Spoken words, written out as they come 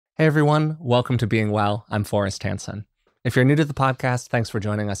Hey everyone, welcome to Being Well. I'm Forrest Hanson. If you're new to the podcast, thanks for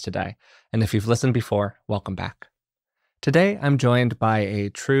joining us today. And if you've listened before, welcome back. Today, I'm joined by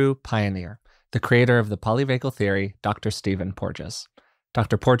a true pioneer, the creator of the polyvagal theory, Dr. Stephen Porges.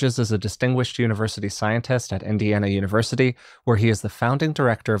 Dr. Porges is a distinguished university scientist at Indiana University, where he is the founding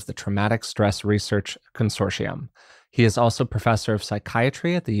director of the Traumatic Stress Research Consortium. He is also professor of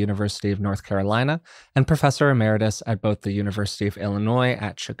psychiatry at the University of North Carolina and professor emeritus at both the University of Illinois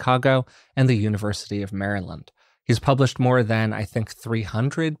at Chicago and the University of Maryland. He's published more than, I think,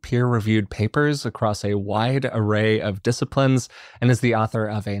 300 peer-reviewed papers across a wide array of disciplines and is the author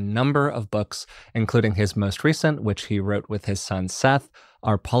of a number of books, including his most recent, which he wrote with his son Seth,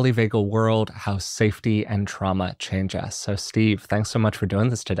 Our Polyvagal World, How Safety and Trauma Change Us. So, Steve, thanks so much for doing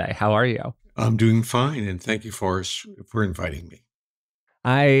this today. How are you? I'm doing fine, and thank you, Forrest, for inviting me.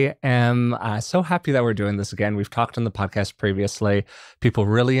 I am so happy that we're doing this again. We've talked on the podcast previously. People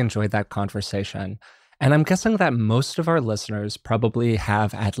really enjoyed that conversation. And I'm guessing that most of our listeners probably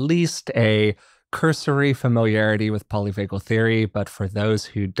have at least a cursory familiarity with polyvagal theory, but for those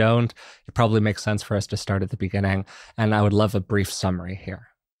who don't, it probably makes sense for us to start at the beginning. And I would love a brief summary here.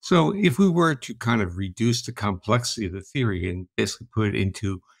 So if we were to kind of reduce the complexity of the theory and basically put it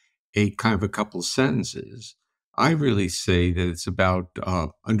into a kind of a couple of sentences, I really say that it's about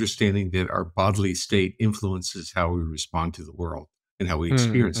understanding that our bodily state influences how we respond to the world and how we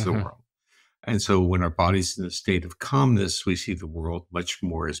experience the world. And so when our body's in a state of calmness, we see the world much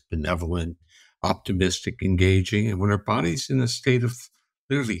more as benevolent, optimistic, engaging. And when our body's in a state of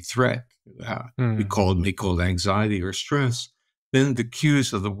literally threat, we may call it anxiety or stress, then the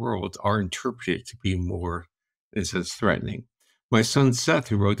cues of the world are interpreted to be more, in a sense, threatening. My son Seth,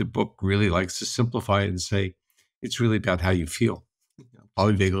 who wrote the book, really likes to simplify it and say, it's really about how you feel.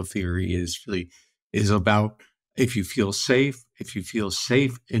 Polyvagal theory is about if you feel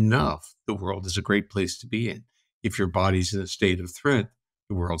safe enough, the world is a great place to be in. If your body's in a state of threat,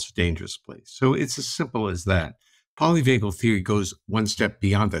 the world's a dangerous place. So it's as simple as that. Polyvagal theory goes one step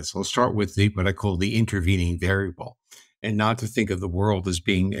beyond that. So I'll start with what I call the intervening variable, and not to think of the world as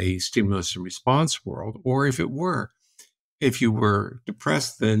being a stimulus and response world, or if you were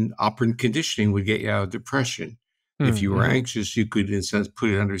depressed, then operant conditioning would get you out of depression. If you were anxious, you could, in a sense,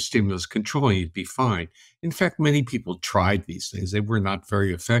 put it under stimulus control and you'd be fine. In fact, many people tried these things. They were not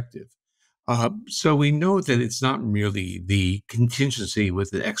very effective. So we know that it's not merely the contingency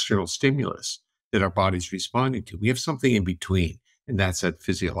with the external stimulus that our body's responding to. We have something in between, and that's that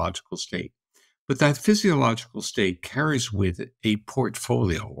physiological state. But that physiological state carries with it a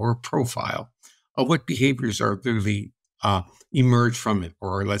portfolio or a profile of what behaviors are literally emerge from it,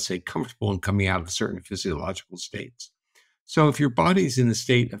 or let's say comfortable in coming out of certain physiological states. So if your body's in a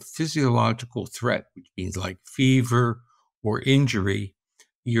state of physiological threat, which means like fever or injury,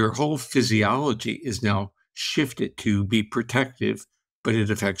 your whole physiology is now shifted to be protective, but it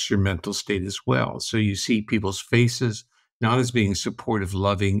affects your mental state as well. So you see people's faces not as being supportive,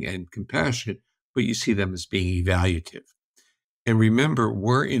 loving, and compassionate, but you see them as being evaluative. And remember,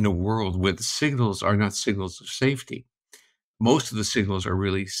 we're in a world where the signals are not signals of safety. Most of the signals are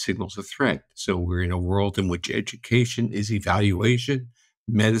really signals of threat. So we're in a world in which education is evaluation,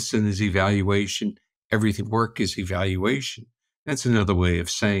 medicine is evaluation, everything, work is evaluation. That's another way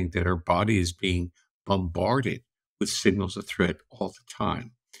of saying that our body is being bombarded with signals of threat all the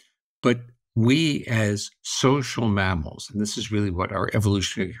time. But we as social mammals, and this is really what our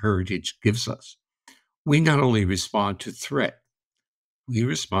evolutionary heritage gives us, we not only respond to threat, we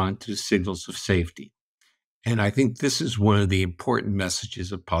respond to signals of safety. And I think this is one of the important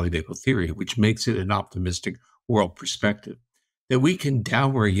messages of polyvagal theory, which makes it an optimistic world perspective, that we can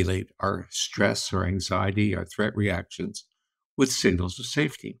downregulate our stress or anxiety, our threat reactions with signals of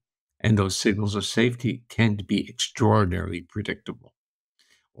safety. And those signals of safety tend to be extraordinarily predictable.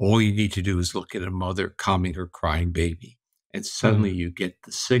 All you need to do is look at a mother calming her crying baby, and suddenly you get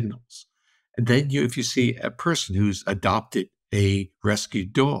the signals. And then if you see a person who's adopted a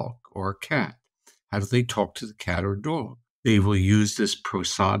rescued dog or a cat, how do they talk to the cat or dog? They will use this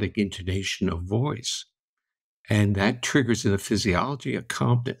prosodic intonation of voice. And that triggers in the physiology a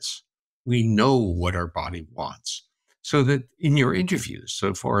calmness. We know what our body wants. So that in your interviews,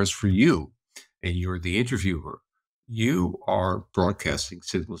 so far as for you, and you're the interviewer, you are broadcasting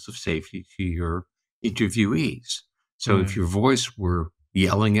signals of safety to your interviewees. So if your voice were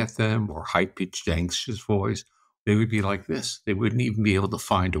yelling at them or high-pitched, anxious voice, they would be like this. They wouldn't even be able to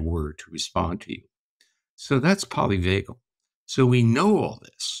find a word to respond to you. So that's polyvagal. So we know all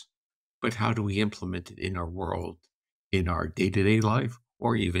this, but how do we implement it in our world, in our day-to-day life,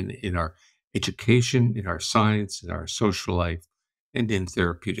 or even in our education, in our science, in our social life? and in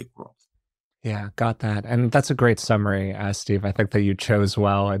therapeutic world. Yeah, got that. And that's a great summary, Steve. I think that you chose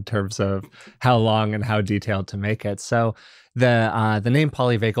well in terms of how long and how detailed to make it. So the name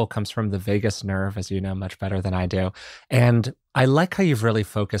polyvagal comes from the vagus nerve, as you know much better than I do. And I like how you've really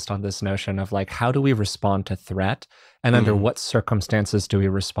focused on this notion of like, how do we respond to threat? And under Mm. what circumstances do we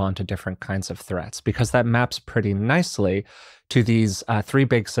respond to different kinds of threats? Because that maps pretty nicely to these three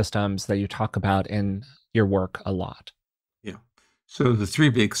big systems that you talk about in your work a lot. Yeah. So the three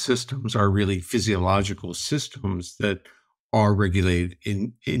big systems are really physiological systems that are regulated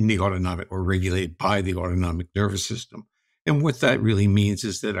in the autonomic or regulated by the autonomic nervous system. And what that really means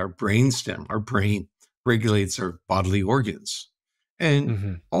is that our brainstem, our brain regulates our bodily organs. And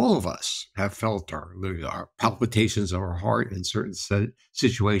Hmm. all of us have felt our palpitations of our heart in certain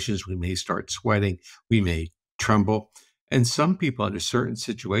situations. We may start sweating, we may tremble. And some people under certain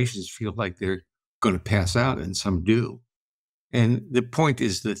situations feel like they're going to pass out, and some do. And the point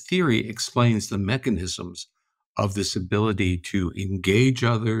is, the theory explains the mechanisms of this ability to engage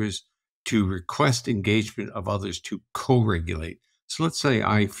others, to request engagement of others, to co regulate. So let's say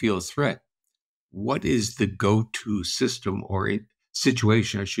I feel a threat. What is the go to system or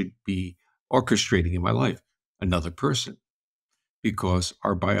situation I should be orchestrating in my life? Another person, because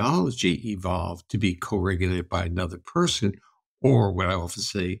our biology evolved to be co-regulated by another person, or what I often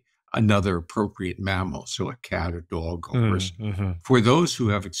say, another appropriate mammal, so a cat or dog or horse. Mm-hmm. For those who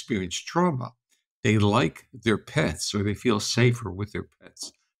have experienced trauma, they like their pets or they feel safer with their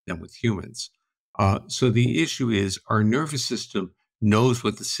pets than with humans. So the issue is our nervous system knows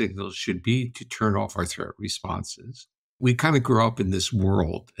what the signals should be to turn off our threat responses. We kind of grow up in this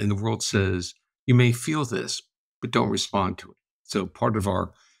world, and the world says, you may feel this, but don't respond to it. So part of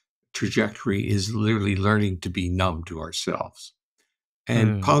our trajectory is literally learning to be numb to ourselves.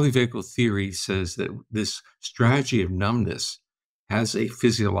 And Mm, polyvagal theory says that this strategy of numbness has a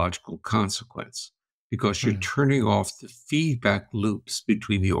physiological consequence because you're mm, turning off the feedback loops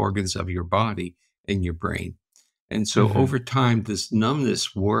between the organs of your body and your brain. And so mhm. over time, this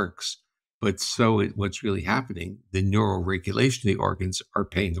numbness works. But what's really happening, the neural regulation of the organs are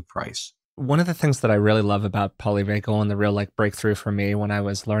paying a price. One of the things that I really love about polyvagal and the real like breakthrough for me when I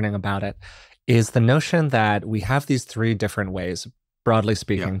was learning about it is the notion that we have these three different ways, broadly Yeah.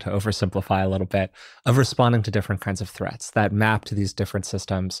 speaking, to oversimplify a little bit, of responding to different kinds of threats that map to these different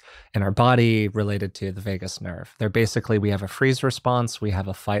systems in our body related to the vagus nerve. They're basically, we have a freeze response, we have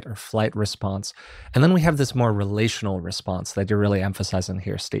a fight or flight response, and then we have this more relational response that you're really emphasizing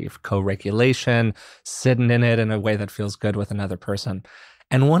here, Steve. Co-regulation, sitting in it in a way that feels good with another person.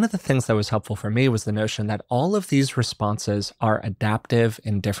 And one of the things that was helpful for me was the notion that all of these responses are adaptive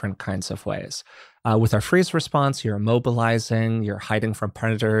in different kinds of ways. With our freeze response, you're immobilizing, you're hiding from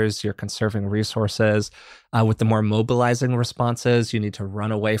predators, you're conserving resources. With the more mobilizing responses, you need to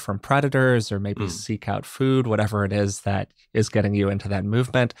run away from predators or maybe Mm. seek out food, whatever it is that is getting you into that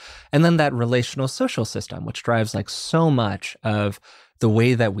movement. And then that relational social system, which drives like so much of the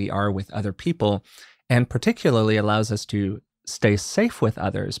way that we are with other people and particularly allows us to stay safe with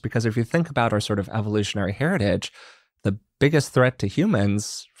others. Because if you think about our sort of evolutionary heritage, the biggest threat to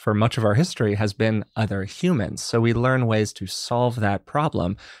humans for much of our history has been other humans. So we learn ways to solve that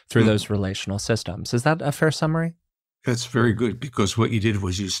problem through Mm. those relational systems. Is that a fair summary? That's very good because what you did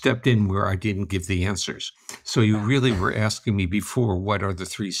was you stepped in where I didn't give the answers. So you Yeah. really were asking me before, what are the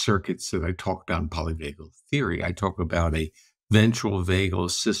three circuits that I talk about in polyvagal theory? I talk about a ventral vagal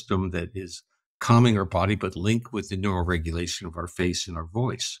system that is calming our body, but linked with the neural regulation of our face and our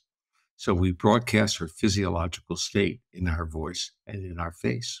voice. So we broadcast our physiological state in our voice and in our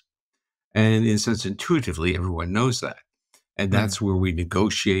face. And in a sense, intuitively, everyone knows that. And Mm, that's where we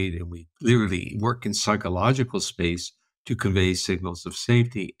negotiate and we literally work in psychological space to convey signals of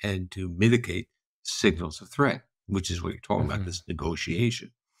safety and to mitigate signals of threat, which is what you're talking about, mhm, this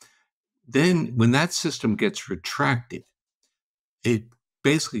negotiation. Then, when that system gets retracted, it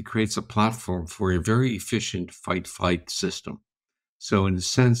basically creates a platform for a very efficient fight flight system. So, in a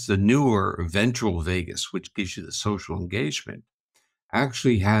sense, the newer ventral vagus, which gives you the social engagement,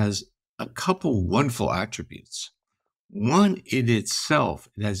 actually has a couple wonderful attributes. One in itself,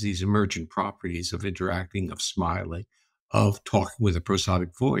 it has these emergent properties of interacting, of smiling, of talking with a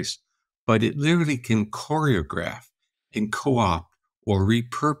prosodic voice, but it literally can choreograph and co opt or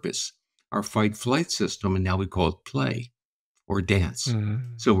repurpose our fight flight system. And now we call it play or dance. mm,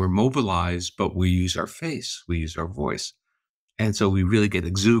 So we're mobilized, but we use our face, we use our voice. And so we really get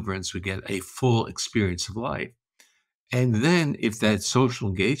exuberance, we get a full experience of life. And then if that social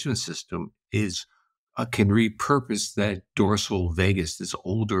engagement system is can repurpose that dorsal vagus, this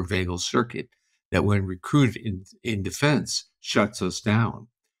older vagal circuit that when recruited in defense shuts us down.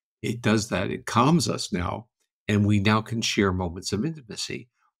 It does that. It calms us now, and we now can share moments of intimacy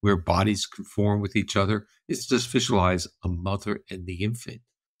where bodies conform with each other. It's just visualize a mother and the infant.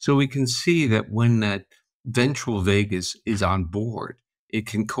 So we can see that when that ventral vagus is on board, it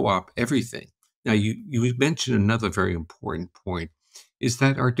can co-opt everything. Now, you mentioned another very important point, is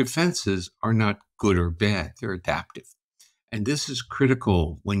that our defenses are not good or bad. They're adaptive. And this is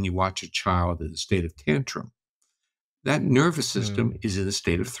critical when you watch a child in a state of tantrum. That nervous system is in a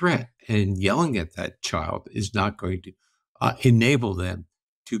state of threat, and yelling at that child is not going to enable them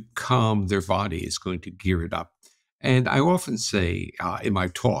to calm their body. It's going to gear it up. And I often say in my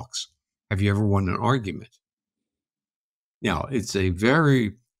talks, have you ever won an argument? Now, it's a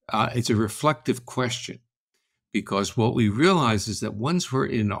reflective question, because what we realize is that once we're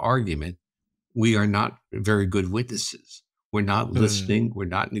in an argument, we are not very good witnesses. We're not listening. We're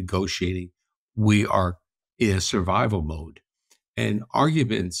not negotiating. We are in a survival mode. And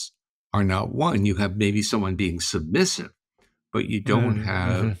arguments are not won. You have maybe someone being submissive, but you don't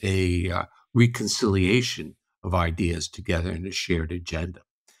have a reconciliation of ideas together in a shared agenda.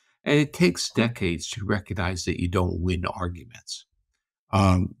 And it takes decades to recognize that you don't win arguments,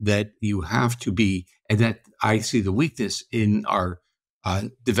 that you have to be, and that I see the weakness in our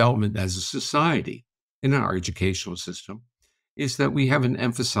development as a society, in our educational system, is that we haven't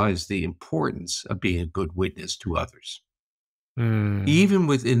emphasized the importance of being a good witness to others. Even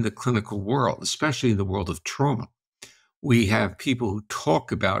within the clinical world, especially in the world of trauma, we have people who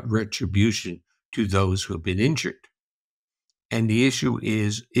talk about retribution to those who have been injured. And the issue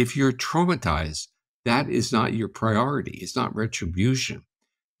is, if you're traumatized, that is not your priority. It's not retribution.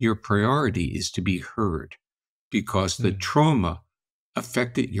 Your priority is to be heard, because the trauma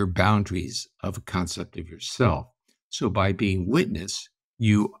affected your boundaries of a concept of yourself. So by being witness,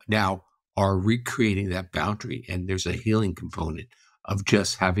 you now are recreating that boundary, and there's a healing component of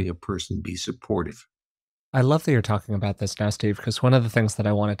just having a person be supportive. I love that you're talking about this now, Steve, because one of the things that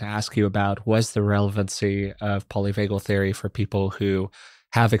I wanted to ask you about was the relevancy of polyvagal theory for people who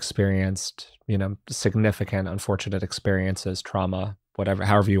have experienced, significant, unfortunate experiences, trauma, whatever,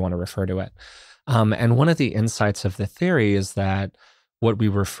 however you want to refer to it. And one of the insights of the theory is that what we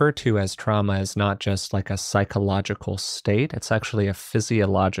refer to as trauma is not just like a psychological state, it's actually a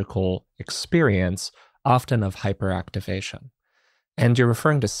physiological experience, often of hyperactivation. And you're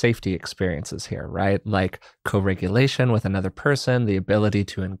referring to safety experiences here, right? Like co-regulation with another person, the ability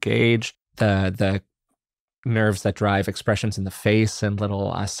to engage, the nerves that drive expressions in the face in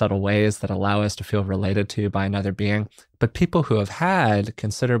little subtle ways that allow us to feel related to by another being. But people who have had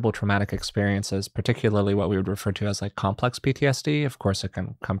considerable traumatic experiences, particularly what we would refer to as like complex PTSD, of course, it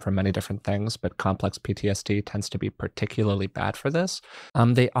can come from many different things, but complex PTSD tends to be particularly bad for this.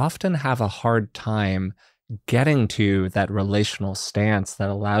 They often have a hard time getting to that relational stance that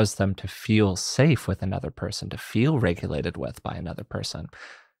allows them to feel safe with another person, to feel regulated with by another person.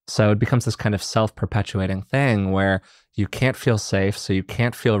 So it becomes this kind of self-perpetuating thing where you can't feel safe, so you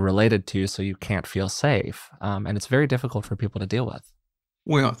can't feel related to, so you can't feel safe. And it's very difficult for people to deal with.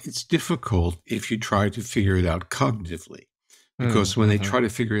 Well, it's difficult if you try to figure it out cognitively, because when they try to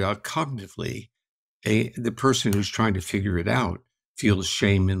figure it out cognitively, the person who's trying to figure it out feels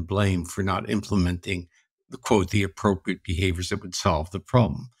shame and blame for not implementing the appropriate behaviors that would solve the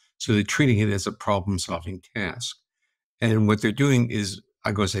problem. So they're treating it as a problem-solving task. And what they're doing is,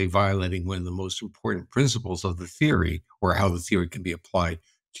 I'm going to say, violating one of the most important principles of the theory, or how the theory can be applied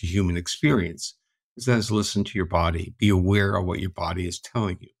to human experience, is that is listen to your body, be aware of what your body is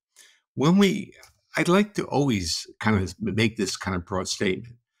telling you. I'd like to always kind of make this kind of broad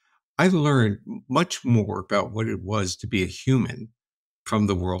statement. I learned much more about what it was to be a human from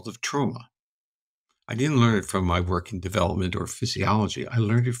the world of trauma. I didn't learn it from my work in development or physiology. I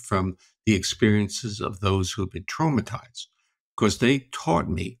learned it from the experiences of those who have been traumatized, because they taught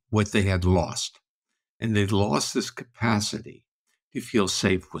me what they had lost. And they'd lost this capacity to feel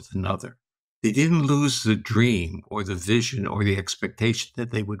safe with another. They didn't lose the dream or the vision or the expectation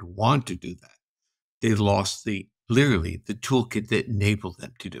that they would want to do that. They lost literally the toolkit that enabled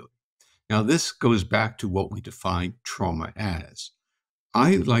them to do it. Now, this goes back to what we define trauma as.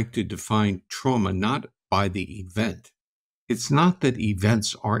 I like to define trauma not by the event. It's not that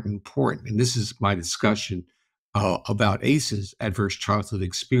events aren't important. And this is my discussion about ACEs, adverse childhood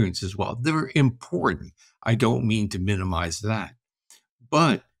experience, as well. They're important. I don't mean to minimize that.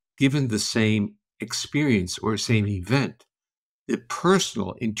 But given the same experience or same event, the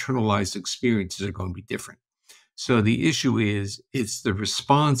personal internalized experiences are going to be different. So the issue is, it's the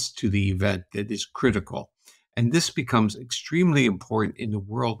response to the event that is critical. And this becomes extremely important in the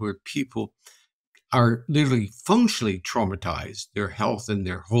world where people are literally functionally traumatized. Their health and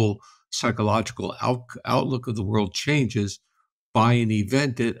their whole psychological outlook of the world changes by an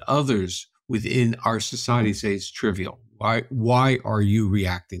event that others within our society say is trivial. Why are you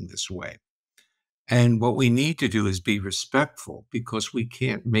reacting this way? And what we need to do is be respectful, because we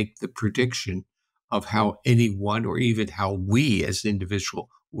can't make the prediction of how anyone or even how we as an individual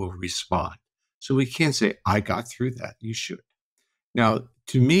will respond. So we can't say, I got through that. You should. Now,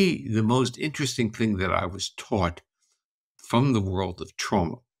 to me, the most interesting thing that I was taught from the world of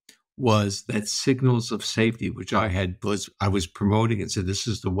trauma was that signals of safety, which I was promoting and said, this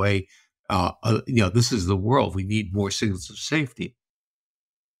is the way, this is the world. We need more signals of safety.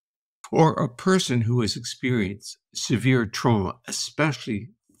 For a person who has experienced severe trauma,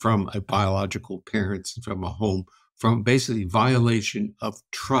 especially from a biological parent, from a home, from basically violation of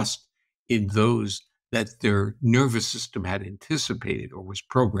trust in those that their nervous system had anticipated or was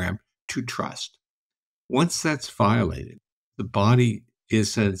programmed to trust. Once that's violated, the body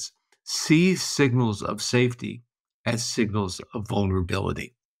sees signals of safety as signals of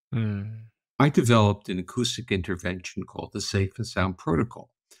vulnerability. I developed an acoustic intervention called the Safe and Sound Protocol.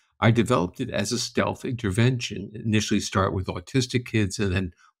 I developed it as a stealth intervention, initially start with autistic kids and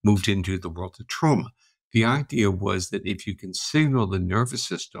then moved into the world of trauma. The idea was that if you can signal the nervous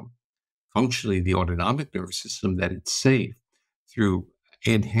system, functionally the autonomic nervous system, that it's safe through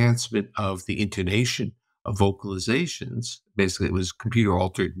enhancement of the intonation of vocalizations, basically it was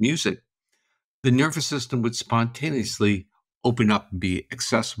computer-altered music, the nervous system would spontaneously open up and be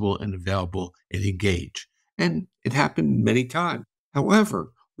accessible and available and engage. And it happened many times.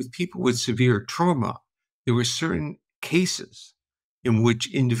 However, with people with severe trauma, there were certain cases in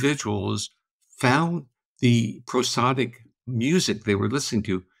which individuals found the prosodic music they were listening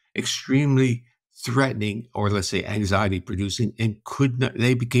to extremely threatening, or let's say anxiety producing, and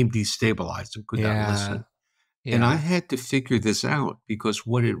they became destabilized and could not listen. And I had to figure this out, because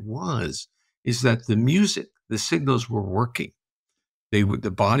what it was is that the music, the signals were working.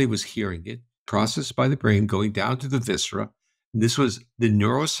 The body was hearing it, processed by the brain, going down to the viscera. This was the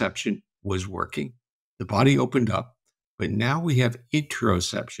neuroception was working. The body opened up, but now we have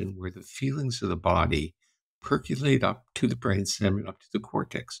interoception, where the feelings of the body percolate up to the brainstem and up to the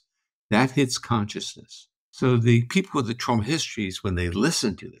cortex. That hits consciousness. So the people with the trauma histories, when they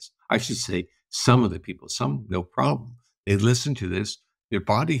listen to this, I should say some of the people, some no problem, they listen to this, their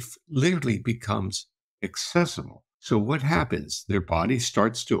body literally becomes accessible. So what happens? Their body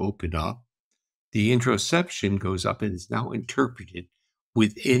starts to open up. The interoception goes up and is now interpreted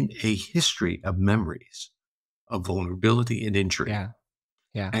within a history of memories of vulnerability and injury.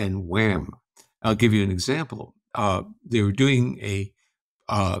 And wham! I'll give you an example. They were doing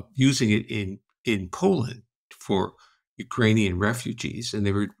using it in Poland for Ukrainian refugees, and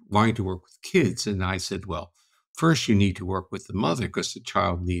they were wanting to work with kids. And I said, well, first you need to work with the mother, because the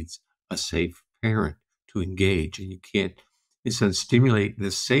child needs a safe parent to engage, and you can't stimulate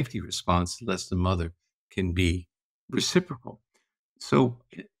this safety response unless the mother can be reciprocal. So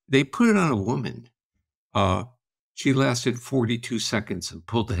they put it on a woman. She lasted 42 seconds and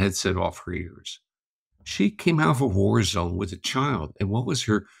pulled the headset off her ears. She came out of a war zone with a child. And what was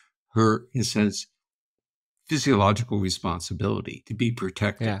her in a sense, physiological responsibility? To be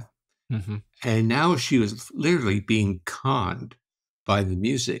protective. And now she was literally being conned by the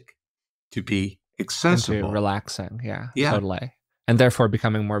music to be accessible. Into relaxing. Yeah, totally. And therefore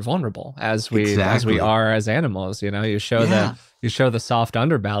becoming more vulnerable as we are as animals. You show the soft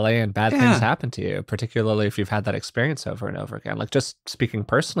underbelly, and bad things happen to you, particularly if you've had that experience over and over again. Like, just speaking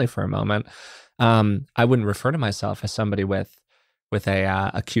personally for a moment, I wouldn't refer to myself as somebody with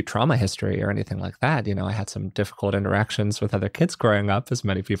a acute trauma history or anything like that. I had some difficult interactions with other kids growing up, as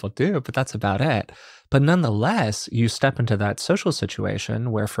many people do, but that's about it. But nonetheless, you step into that social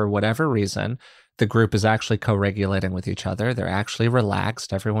situation where, for whatever reason, the group is actually co-regulating with each other. They're actually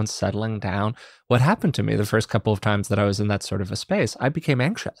relaxed. Everyone's settling down. What happened to me the first couple of times that I was in that sort of a space, I became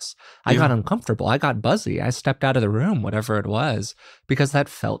anxious. I got uncomfortable. I got buzzy. I stepped out of the room, whatever it was, because that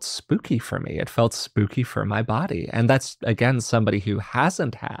felt spooky for me. It felt spooky for my body. And that's, again, somebody who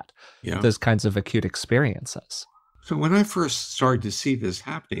hasn't had those kinds of acute experiences. So when I first started to see this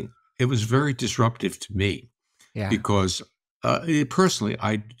happening, it was very disruptive to me, because personally,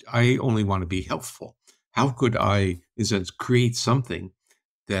 I only want to be helpful. How could I, in a sense, create something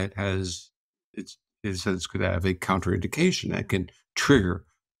that has, in a sense, could have a counterindication that can trigger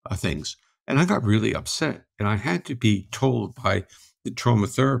things? And I got really upset, and I had to be told by the trauma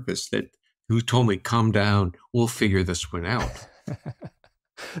therapist who told me, "Calm down, we'll figure this one out."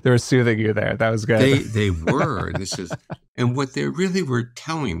 They were soothing you there. That was good. They were. And what they really were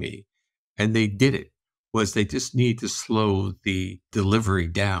telling me And they did it, was they just need to slow the delivery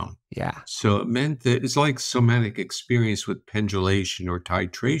down. Yeah. So it meant that it's like somatic experience with pendulation or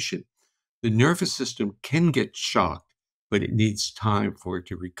titration. The nervous system can get shocked, but it needs time for it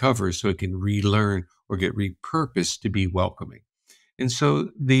to recover so it can relearn or get repurposed to be welcoming. And so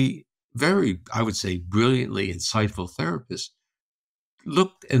the very, I would say, brilliantly insightful therapist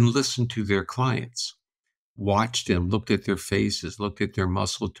looked and listened to their clients, watched them, looked at their faces, looked at their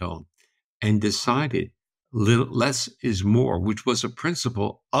muscle tone, and decided less is more, which was a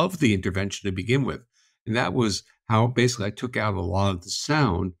principle of the intervention to begin with. And that was how basically I took out a lot of the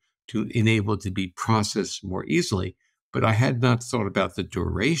sound to enable it to be processed more easily. But I had not thought about the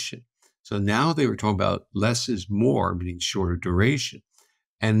duration. So now they were talking about less is more, meaning shorter duration.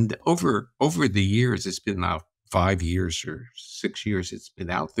 And over the years, it's been now 5 years or 6 years, it's been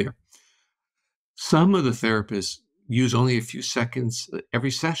out there. Some of the therapists use only a few seconds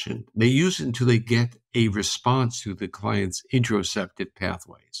every session. They use it until they get a response to the client's interoceptive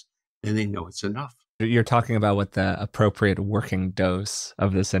pathways. Then they know it's enough. You're talking about what the appropriate working dose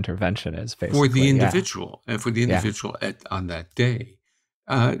of this intervention is, basically. For the individual, and for the individual on that day.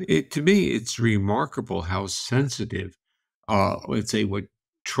 To me, it's remarkable how sensitive, let's say, what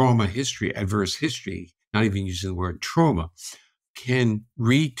trauma history, adverse history, not even using the word trauma, can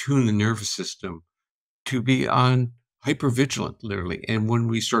retune the nervous system to be on hypervigilant, literally. And when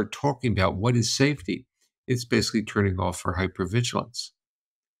we start talking about what is safety, it's basically turning off our hypervigilance.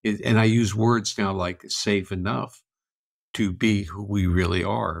 And I use words now like safe enough to be who we really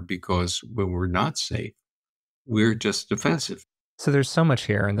are, because when we're not safe, we're just defensive. So there's so much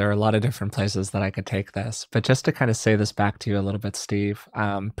here, and there are a lot of different places that I could take this. But just to kind of say this back to you a little bit, Steve,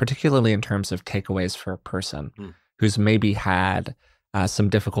 particularly in terms of takeaways for a person who's maybe had some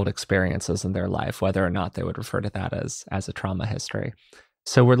difficult experiences in their life, whether or not they would refer to that as a trauma history.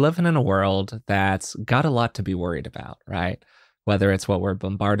 So we're living in a world that's got a lot to be worried about, right? Whether it's what we're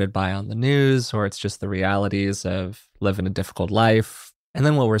bombarded by on the news, or it's just the realities of living a difficult life. And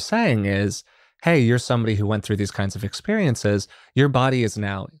then what we're saying is, hey, you're somebody who went through these kinds of experiences. Your body is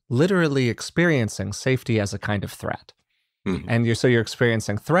now literally experiencing safety as a kind of threat. And you're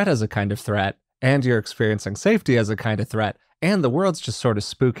experiencing threat as a kind of threat, and you're experiencing safety as a kind of threat. And the world's just sort of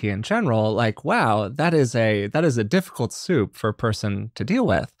spooky in general. Like, wow, that is a difficult soup for a person to deal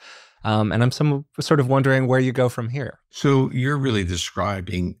with. And I'm sort of wondering where you go from here. So you're really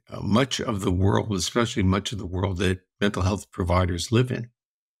describing much of the world, especially much of the world that mental health providers live in.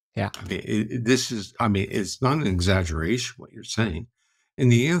 Yeah. I mean, it's not an exaggeration what you're saying.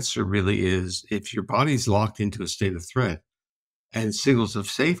 And the answer really is, if your body's locked into a state of threat and signals of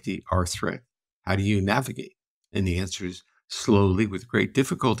safety are a threat, how do you navigate? And the answer is slowly, with great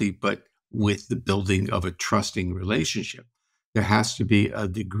difficulty, but with the building of a trusting relationship. There has to be a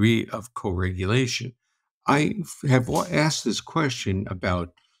degree of co-regulation. I have asked this question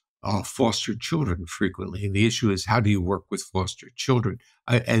about foster children frequently. And the issue is, how do you work with foster children?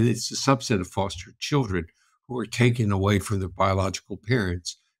 And it's a subset of foster children who are taken away from their biological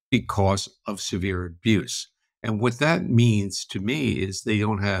parents because of severe abuse. And what that means to me is they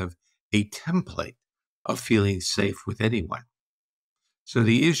don't have a template of feeling safe with anyone. So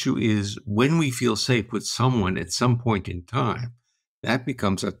the issue is, when we feel safe with someone at some point in time, that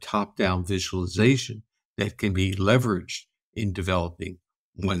becomes a top-down visualization that can be leveraged in developing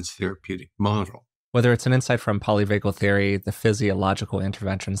one's therapeutic model. Whether it's an insight from polyvagal theory, the physiological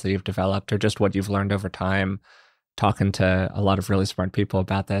interventions that you've developed, or just what you've learned over time, talking to a lot of really smart people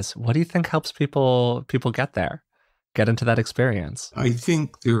about this, what do you think helps people get there, get into that experience? I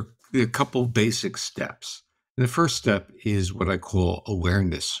think there are a couple basic steps. And the first step is what I call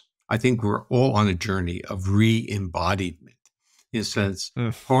awareness. I think we're all on a journey of re-embodiment. In a sense,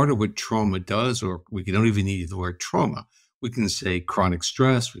 part of what trauma does, or we don't even need the word trauma, we can say chronic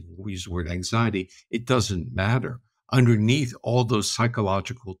stress, we use the word anxiety, it doesn't matter. Underneath all those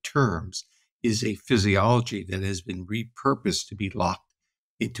psychological terms is a physiology that has been repurposed to be locked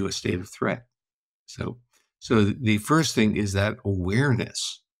into a state of threat. So the first thing is that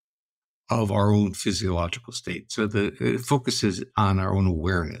awareness of our own physiological state. So it focuses on our own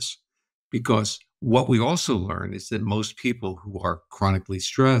awareness, because what we also learn is that most people who are chronically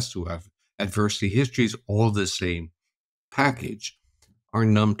stressed, who have adversity histories, all the same package, are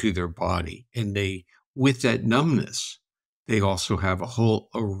numb to their body. And with that numbness, they also have a whole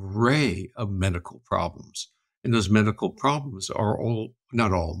array of medical problems. And those medical problems are all,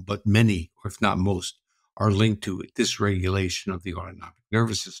 not all, but many, or if not most, are linked to dysregulation of the autonomic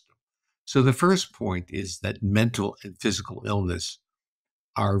nervous system. So the first point is that mental and physical illness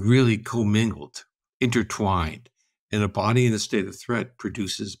are really commingled, intertwined, and a body in a state of threat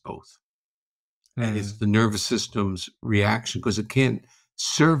produces both. And it's the nervous system's reaction because it can't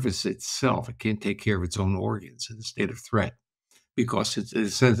service itself. It can't take care of its own organs in a state of threat because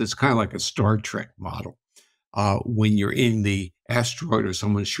it says it's kind of like a Star Trek model. When you're in the asteroid or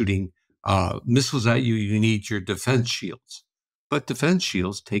someone's shooting missiles at you, you need your defense shields. But defense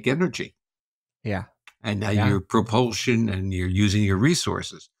shields take energy. Yeah. And now your propulsion and you're using your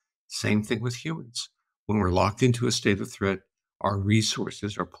resources. Same thing with humans. When we're locked into a state of threat, our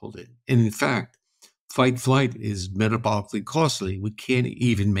resources are pulled in. And in fact, fight-flight is metabolically costly. We can't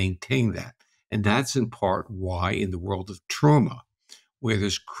even maintain that. And that's in part why in the world of trauma, where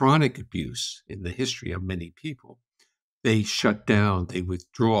there's chronic abuse in the history of many people, they shut down, they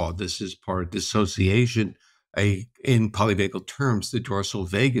withdraw. This is part of dissociation. In polyvagal terms, the dorsal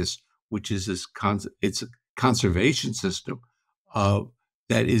vagus, which is it's a conservation system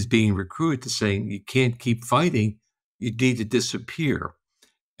that is being recruited to saying you can't keep fighting, you need to disappear,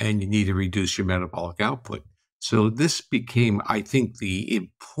 and you need to reduce your metabolic output. So this became, I think, the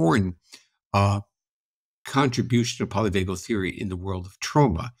important contribution to polyvagal theory in the world of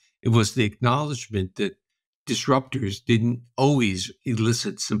trauma. It was the acknowledgement that disruptors didn't always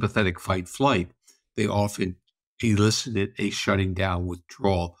elicit sympathetic fight-flight. They often elicited a shutting down,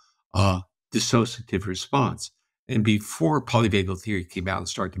 withdrawal, dissociative response. And before polyvagal theory came out and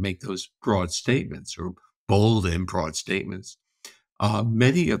started to make those broad statements or bold and broad statements,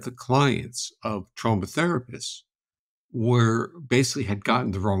 many of the clients of trauma therapists basically had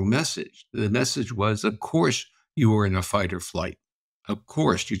gotten the wrong message. The message was, of course, you were in a fight or flight. Of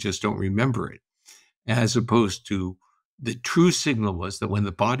course, you just don't remember it. As opposed to the true signal was that when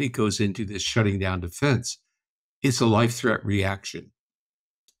the body goes into this shutting down defense, it's a life threat reaction.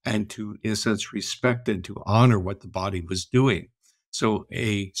 And to, in a sense, respect and to honor what the body was doing. So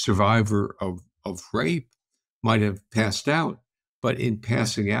a survivor of rape might have passed out, but in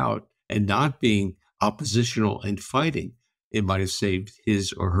passing out and not being oppositional and fighting, it might have saved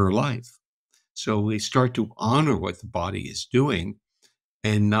his or her life. So we start to honor what the body is doing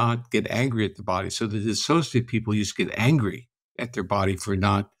and not get angry at the body. So the dissociative people used to get angry at their body for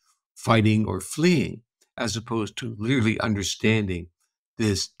not fighting or fleeing, as opposed to literally understanding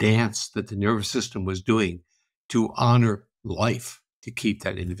this dance that the nervous system was doing to honor life, to keep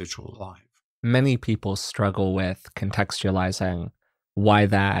that individual alive. Many people struggle with contextualizing why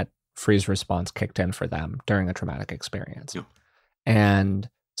that freeze response kicked in for them during a traumatic experience. Yeah. And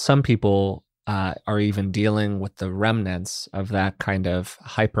some people are even dealing with the remnants of that kind of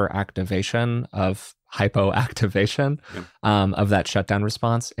hyperactivation of hypoactivation of that shutdown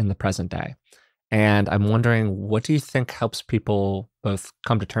response in the present day. And I'm wondering, what do you think helps people both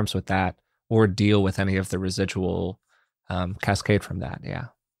come to terms with that or deal with any of the residual cascade from that? Yeah.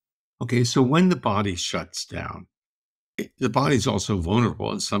 Okay, so when the body shuts down, the body's also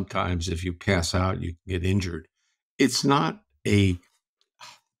vulnerable. And sometimes if you pass out, you can get injured. It's not a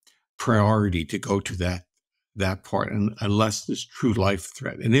priority to go to that part unless there's true life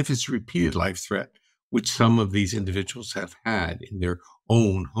threat. And if it's repeated life threat, which some of these individuals have had in their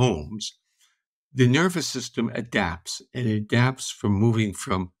own homes, the nervous system adapts, and it adapts from moving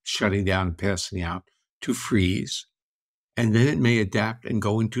from shutting down and passing out to freeze. And then it may adapt and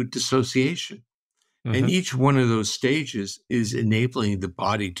go into dissociation. Mm-hmm. And each one of those stages is enabling the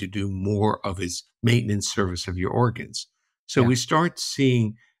body to do more of its maintenance service of your organs. So we start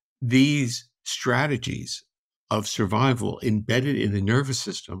seeing these strategies of survival embedded in the nervous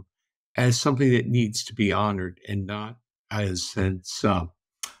system as something that needs to be honored and not as sense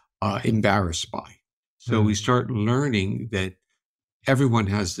embarrassed by. So we start learning that everyone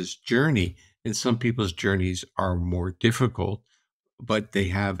has this journey, and some people's journeys are more difficult, but they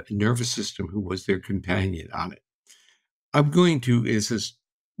have a nervous system who was their companion on it. I'm going to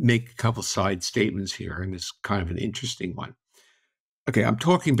make a couple side statements here, and it's kind of an interesting one. Okay, I'm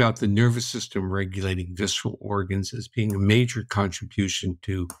talking about the nervous system regulating visceral organs as being a major contribution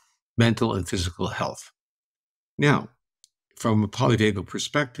to mental and physical health. Now, from a polyvagal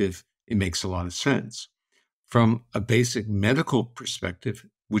perspective, it makes a lot of sense. From a basic medical perspective,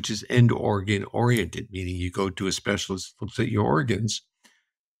 which is end organ oriented, meaning you go to a specialist who looks at your organs,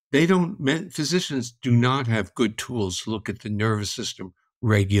 physicians do not have good tools to look at the nervous system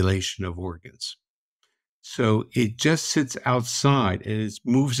regulation of organs. So it just sits outside and it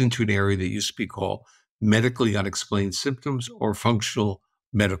moves into an area that used to be called medically unexplained symptoms or functional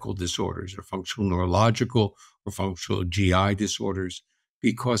medical disorders or functional neurological or functional GI disorders,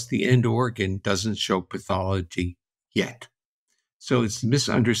 because the end organ doesn't show pathology yet. So it's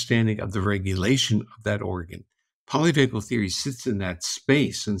misunderstanding of the regulation of that organ. Polyvagal theory sits in that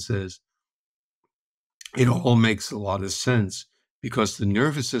space and says, it all makes a lot of sense because the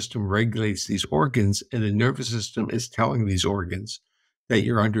nervous system regulates these organs, and the nervous system is telling these organs that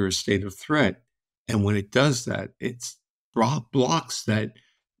you're under a state of threat. And when it does that, it blocks that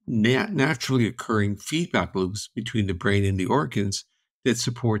naturally occurring feedback loops between the brain and the organs that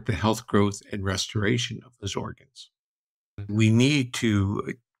support the health, growth, and restoration of those organs. We need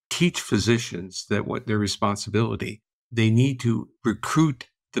to teach physicians that what their responsibility, they need to recruit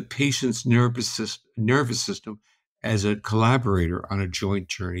the patient's nervous system as a collaborator on a joint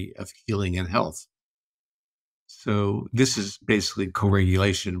journey of healing and health. So this is basically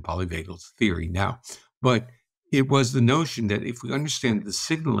co-regulation in polyvagal theory now. But it was the notion that if we understand the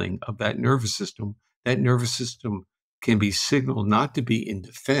signaling of that nervous system can be signaled not to be in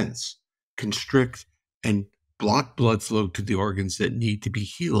defense, constrict, and block blood flow to the organs that need to be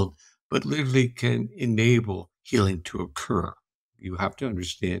healed, but literally can enable healing to occur. You have to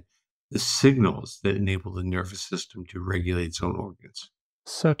understand the signals that enable the nervous system to regulate its own organs.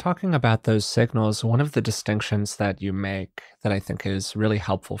 So, talking about those signals, one of the distinctions that you make that I think is really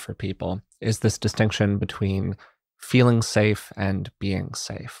helpful for people is this distinction between feeling safe and being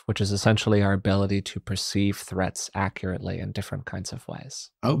safe, which is essentially our ability to perceive threats accurately in different kinds of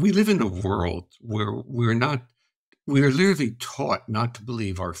ways. We live in a world where we're literally taught not to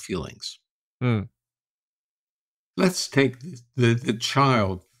believe our feelings. Mm. Let's take the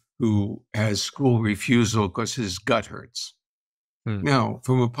child who has school refusal because his gut hurts. Now,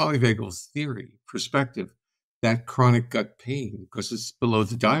 from a polyvagal theory perspective, that chronic gut pain, because it's below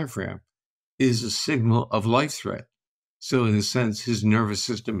the diaphragm, is a signal of life threat. So in a sense, his nervous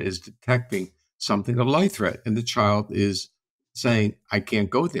system is detecting something of life threat, and the child is saying, I can't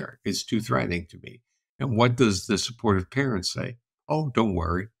go there. It's too threatening to me. And what does the supportive parent say? Oh, don't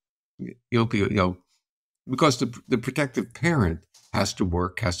worry. You'll be, because the protective parent has to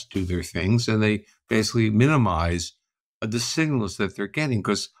work, has to do their things, and they basically minimize the signals that they're getting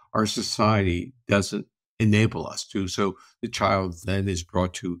because our society doesn't enable us to. So the child then is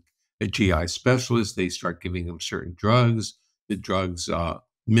brought to a GI specialist. They start giving them certain drugs. The drugs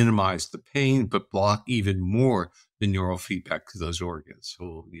minimize the pain, but block even more the neural feedback to those organs.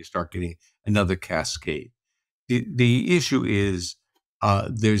 So you start getting another cascade. The issue is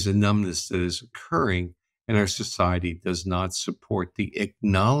there's a numbness that is occurring, and our society does not support the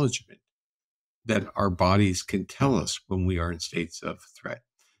acknowledgement that our bodies can tell us when we are in states of threat.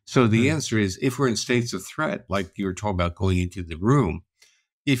 So the answer is, if we're in states of threat, like you were talking about going into the room,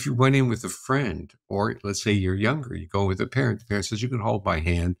 if you went in with a friend, or let's say you're younger, you go with a parent, the parent says, you can hold my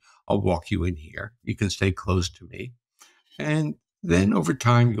hand, I'll walk you in here, you can stay close to me. And then over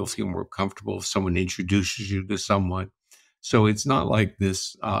time, you'll feel more comfortable if someone introduces you to someone. So it's not like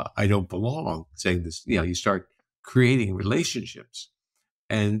this, I don't belong, saying this, you start creating relationships.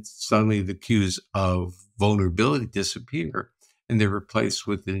 And suddenly the cues of vulnerability disappear, and they're replaced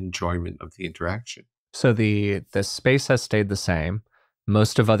with the enjoyment of the interaction. So the space has stayed the same.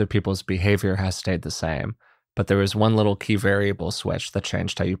 Most of other people's behavior has stayed the same, but there was one little key variable switch that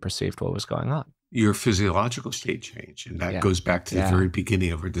changed how you perceived what was going on. Your physiological state changed, and that goes back to the very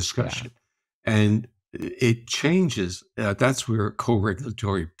beginning of our discussion. And it changes. That's where a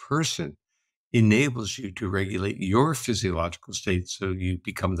co-regulatory person enables you to regulate your physiological state so you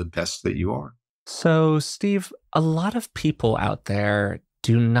become the best that you are. So, Steve, a lot of people out there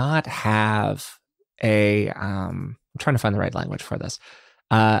do not have I'm trying to find the right language for this,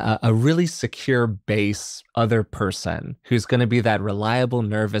 a really secure base other person who's going to be that reliable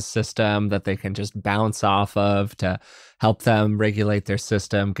nervous system that they can just bounce off of to help them regulate their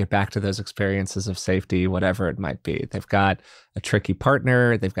system, get back to those experiences of safety, whatever it might be. They've got a tricky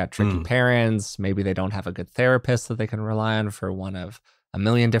partner, they've got tricky parents, maybe they don't have a good therapist that they can rely on for one of a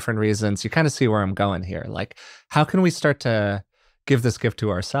million different reasons. You kind of see where I'm going here. Like, how can we start to give this gift to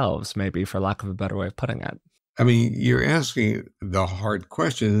ourselves, maybe, for lack of a better way of putting it? I mean, you're asking the hard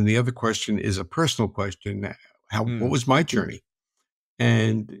question, and the other question is a personal question. What was my journey?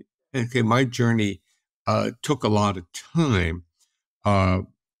 And okay, my journey took a lot of time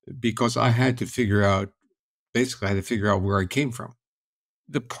because I had to figure out where I came from.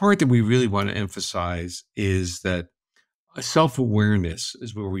 The part that we really want to emphasize is that self-awareness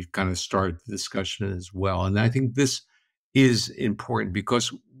is where we've kind of started the discussion as well. And I think this is important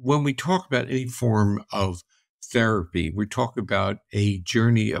because when we talk about any form of therapy, we talk about a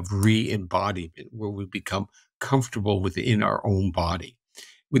journey of re-embodiment where we become comfortable within our own body.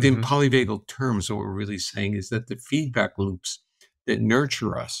 Within polyvagal terms, what we're really saying is that the feedback loops that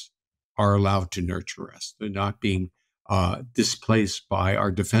nurture us are allowed to nurture us. They're not being displaced by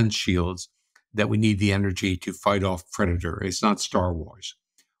our defense shields that we need the energy to fight off predator. It's not Star Wars.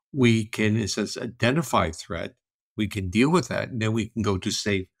 We can, in a sense, identify threat, we can deal with that, and then we can go to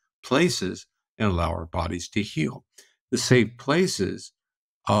safe places and allow our bodies to heal. The safe places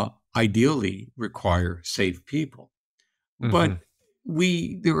ideally require safe people. Mm-hmm. But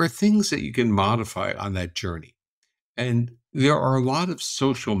there are things that you can modify on that journey. And there are a lot of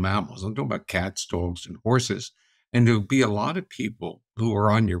social mammals. I'm talking about cats, dogs, and horses. And there'll be a lot of people who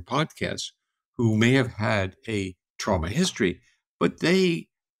are on your podcast who may have had a trauma history, but they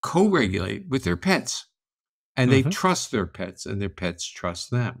co-regulate with their pets and they Mm-hmm. trust their pets and their pets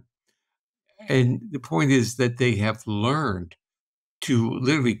trust them. And the point is that they have learned to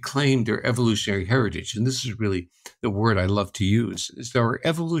literally claim their evolutionary heritage. And this is really the word I love to use, is that our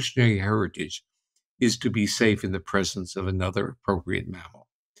evolutionary heritage is to be safe in the presence of another appropriate mammal.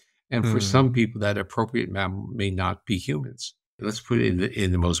 And for Mm. some people, that appropriate mammal may not be humans. Let's put it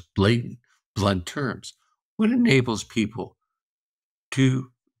in the most blatant, blunt terms. What enables people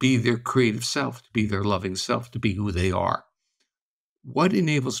to be their creative self, to be their loving self, to be who they are? What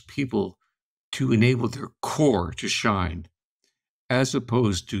enables people to enable their core to shine, as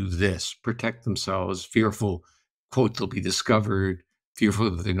opposed to this, protect themselves, fearful, quote, they'll be discovered, fearful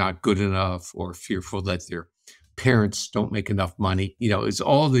that they're not good enough, or fearful that their parents don't make enough money. It's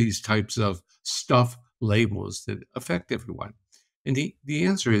all these types of stuff labels that affect everyone. And the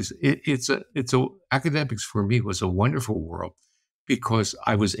answer is academics for me was a wonderful world because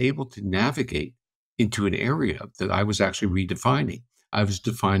I was able to navigate into an area that I was actually redefining. I was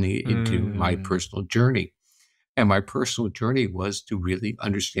defining it into my Mm. personal journey. And my personal journey was to really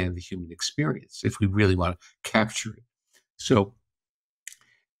understand the human experience, if we really want to capture it. So,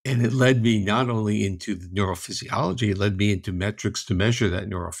 and it led me not only into the neurophysiology, it led me into metrics to measure that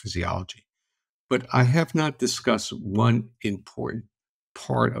neurophysiology. But I have not discussed one important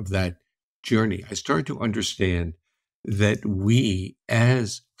part of that journey. I started to understand that we,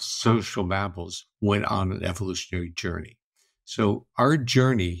 as social mammals, went on an evolutionary journey. So our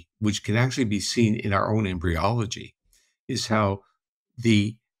journey, which can actually be seen in our own embryology, is how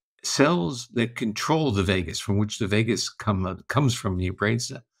the cells that control the vagus, from which the vagus comes from your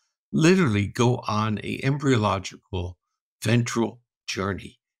brainstem, literally go on a embryological ventral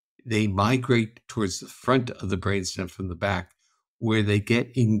journey. They migrate towards the front of the brainstem from the back, where they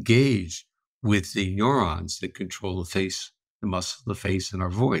get engaged with the neurons that control the face, the muscle of the face, and our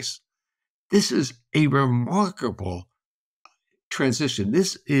voice. This is a remarkable transition.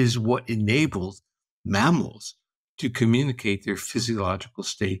 This is what enables mammals to communicate their physiological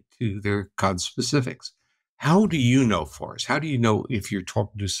state to their conspecifics. How do you know, Forrest? How do you know if you're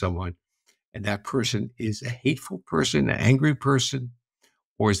talking to someone and that person is a hateful person, an angry person,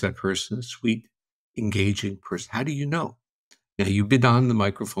 or is that person a sweet, engaging person? How do you know? Now, you've been on the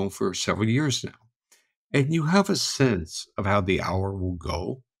microphone for several years now, and you have a sense of how the hour will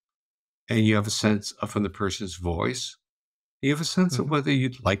go, and you have a sense of from the person's voice. You have a sense of Mm-hmm. whether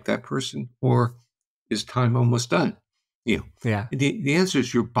you'd like that person or is time almost done? You know, Yeah. the answer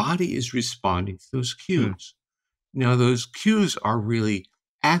is your body is responding to those Mm. cues. Now, those cues are really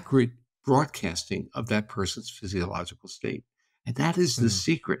accurate broadcasting of that person's physiological state. And that is the Mm.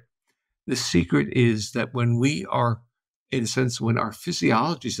 secret. The secret is that when we are, in a sense, when our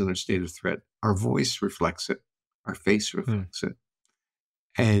physiology is in a state of threat, our voice reflects it, our face Mm. reflects it.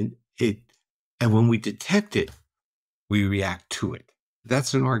 And and when we detect it, we react to it.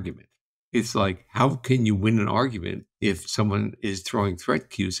 That's an argument. It's like, how can you win an argument if someone is throwing threat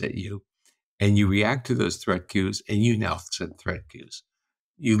cues at you and you react to those threat cues and you now send threat cues?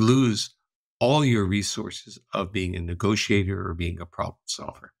 You lose all your resources of being a negotiator or being a problem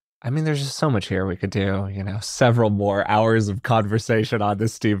solver. I mean, there's just so much here we could do, several more hours of conversation on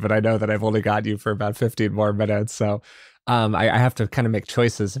this, Steve, but I know that I've only got you for about 15 more minutes. So I have to kind of make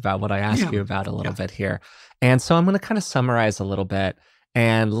choices about what I ask Yeah. you about a little Yeah. bit here. And so I'm going to kind of summarize a little bit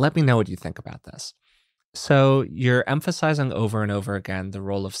and let me know what you think about this. So you're emphasizing over and over again the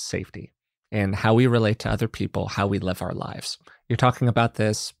role of safety in how we relate to other people, how we live our lives. You're talking about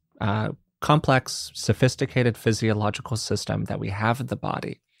this complex, sophisticated physiological system that we have in the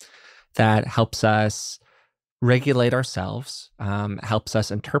body that helps us regulate ourselves, helps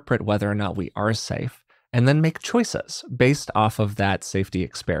us interpret whether or not we are safe, and then make choices based off of that safety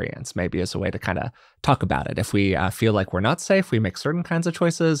experience, maybe as a way to kind of talk about it. If we feel like we're not safe, we make certain kinds of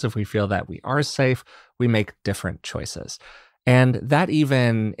choices. If we feel that we are safe, we make different choices. And that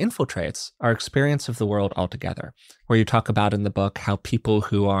even infiltrates our experience of the world altogether, where you talk about in the book how people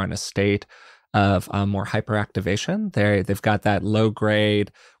who are in a state of more hyperactivation, they've got that low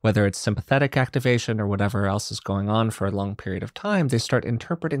grade, whether it's sympathetic activation or whatever else is going on for a long period of time, they start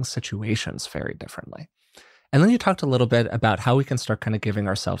interpreting situations very differently. And then you talked a little bit about how we can start kind of giving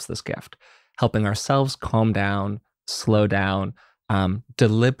ourselves this gift. helping ourselves calm down, slow down,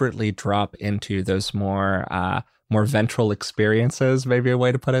 deliberately drop into those more ventral experiences, maybe a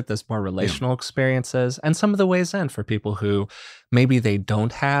way to put it, those more Yeah. relational experiences, and some of the ways in for people who maybe they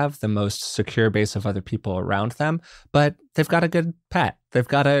don't have the most secure base of other people around them, but they've got a good pet, they've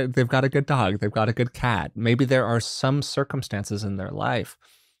got a good dog, they've got a good cat. Maybe there are some circumstances in their life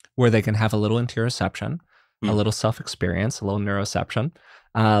where they can have a little interoception, a Mm. little self-experience, a little neuroception,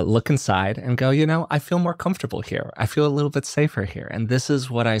 look inside and go, I feel more comfortable here. I feel a little bit safer here. And this is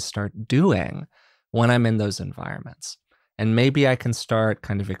what I start doing when I'm in those environments. And maybe I can start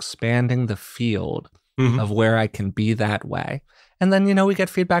kind of expanding the field Mhm. of where I can be that way. And then, we get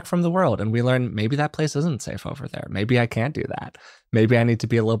feedback from the world and we learn maybe that place isn't safe over there. Maybe I can't do that. Maybe I need to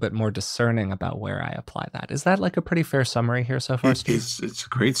be a little bit more discerning about where I apply that. Is that like a pretty fair summary here so far, Steve? It's a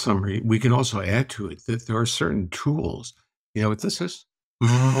great summary. We can also add to it that there are certain tools. You know what this is?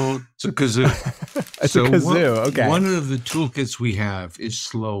 It's a kazoo. It's a So kazoo. Okay. one of the toolkits we have is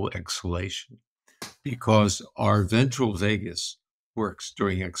slow exhalation because our ventral vagus works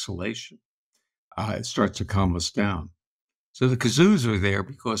during exhalation. It starts to calm us down. So the kazoos are there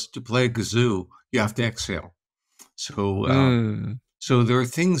because to play a kazoo, you have to exhale. So Mm. so there are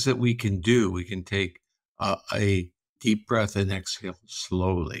things that we can do. We can take a deep breath and exhale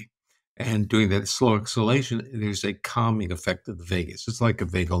slowly. And during that slow exhalation, there's a calming effect of the vagus. It's like a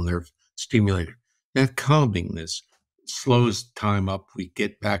vagal nerve stimulator. That calmingness slows time up. We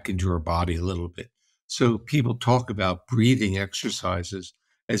get back into our body a little bit. So people talk about breathing exercises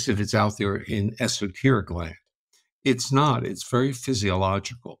as if it's out there in esoteric land. It's not. It's very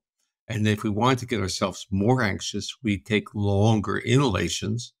physiological. And if we want to get ourselves more anxious, we take longer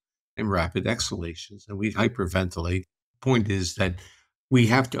inhalations and rapid exhalations, and we hyperventilate. Point is that we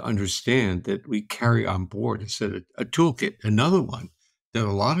have to understand that we carry on board a toolkit. Another one that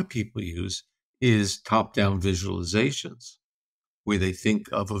a lot of people use is top-down visualizations, where they think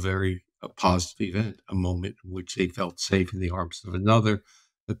of a positive event, a moment in which they felt safe in the arms of another,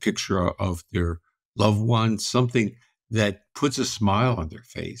 a picture of their loved one, something that puts a smile on their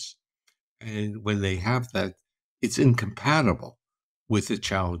face. And when they have that, it's incompatible with the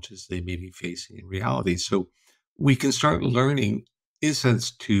challenges they may be facing in reality. So we can start learning, in a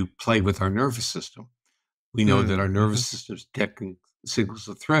sense, to play with our nervous system. We know that Mm. our Mhm. nervous system is detecting signals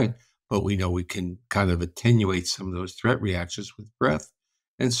of threat, but we know we can kind of attenuate some of those threat reactions with breath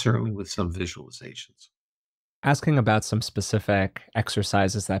and certainly with some visualizations. Asking about some specific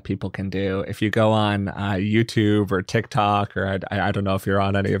exercises that people can do. If you go on YouTube or TikTok, or I don't know if you're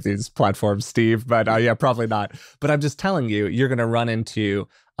on any of these platforms, Steve, but yeah, probably not. But I'm just telling you, you're going to run into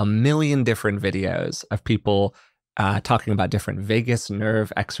a million different videos of people talking about different vagus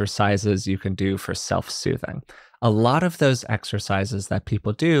nerve exercises you can do for self-soothing. A lot of those exercises that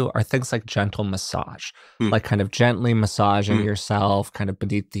people do are things like gentle massage, Mm, like kind of gently massaging mm. yourself kind of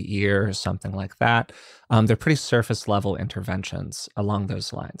beneath the ear or something like that. They're pretty surface level interventions along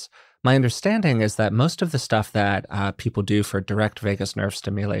those lines. My understanding is that most of the stuff that people do for direct vagus nerve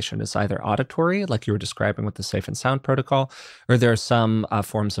stimulation is either auditory, like you were describing with the Safe and Sound protocol, or there are some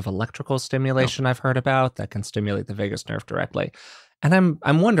forms of electrical Yeah. stimulation I've heard about that can stimulate the vagus nerve directly. And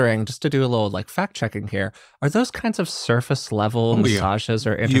I'm wondering, just to do a little like fact checking here, are those kinds of surface level Oh, yeah. massages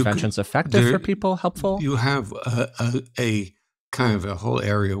or You could interventions effective there for people? Helpful? you have a kind of a whole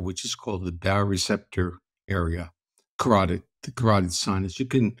area which is called the baroreceptor area, the carotid sinus. You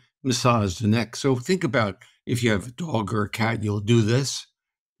can massage the neck. So think about if you have a dog or a cat, you'll do this.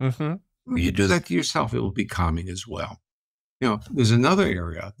 Mm-hmm. When you do that to yourself, it will be calming as well. There's another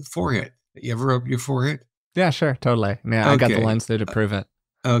area, the forehead. You ever rub your forehead? Yeah, sure, totally. Yeah, I got the Okay. lines there to uh, prove it.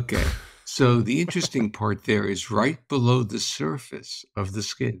 Okay. So the interesting part there is right below the surface of the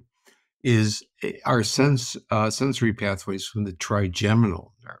skin is our sensory pathways from the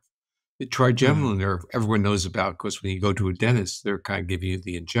trigeminal nerve. The Hmm. trigeminal nerve, everyone knows about because when you go to a dentist, they're kind of giving you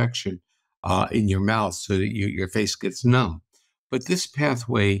the injection in your mouth so that your face gets numb. But this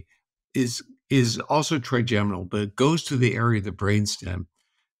pathway is is also trigeminal, but it goes to the area of the brainstem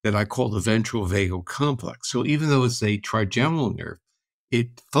that I call the ventral vagal complex. So even though it's a trigeminal nerve,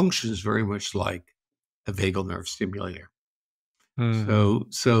 it functions very much like a vagal nerve stimulator. Hmm.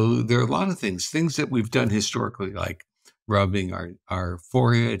 So there are a lot of things that we've done historically, like rubbing our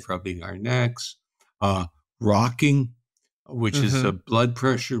forehead, rubbing our necks, uh, rocking, which is a Mm-hmm. blood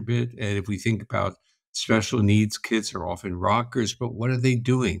pressure bit. And if we think about special needs kids are often rockers, but what are they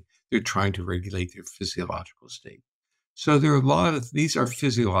doing? They're trying to regulate their physiological state. So there are a lot of these are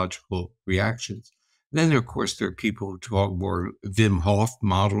physiological reactions. Then, of course, there are people who talk more Wim Hof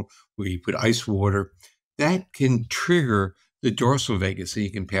model, where you put ice water that can trigger the dorsal vagus and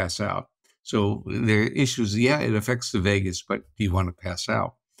you can pass out. So there are issues. Yeah, it affects the vagus, but do you want to pass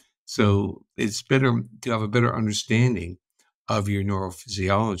out? So it's better to have a better understanding of your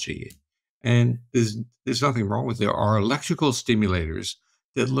neurophysiology. And there's nothing wrong with it. There are electrical stimulators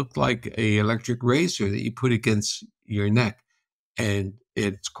that look like a electric razor that you put against your neck, and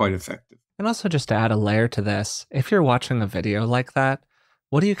it's quite effective. And also, just to add a layer to this, if you're watching a video like that,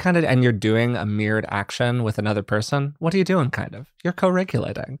 what do you and you're doing a mirrored action with another person, what are you doing kind of? You're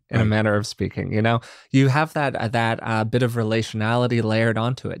co-regulating in a Right. manner of speaking, You have that bit of relationality layered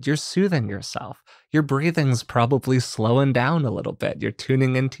onto it. You're soothing yourself. Your breathing's probably slowing down a little bit. You're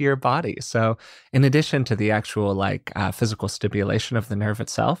tuning into your body. So in addition to the actual physical stimulation of the nerve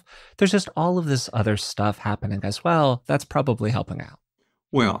itself, there's just all of this other stuff happening as well that's probably helping out.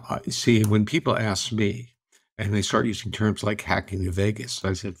 Well, see, when people ask me and they start using terms like hacking the vagus,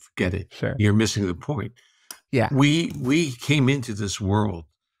 I said, forget it. Sure. You're missing the point. Yeah. We came into this world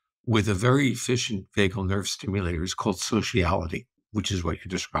with a very efficient vagal nerve stimulator. It's called sociality, which is what you're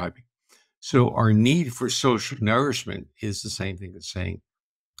describing. So our need for social nourishment is the same thing as saying,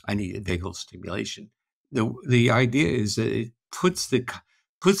 I need a vagal stimulation. The idea is that it puts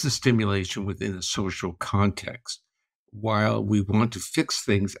the stimulation within a social context, while we want to fix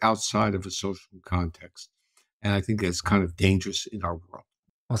things outside of a social context. And I think that's kind of dangerous in our world.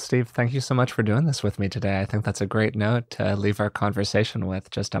 Well, Steve, thank you so much for doing this with me today. I think that's a great note to leave our conversation with,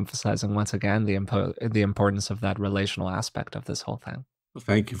 just emphasizing once again the importance of that relational aspect of this whole thing. Well,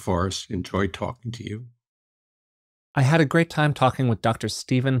 thank you, Forrest. Enjoyed talking to you. I had a great time talking with Dr.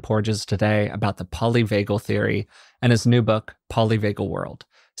 Stephen Porges today about the polyvagal theory and his new book, Polyvagal World.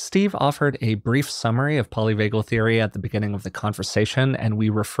 Steve offered a brief summary of polyvagal theory at the beginning of the conversation, and we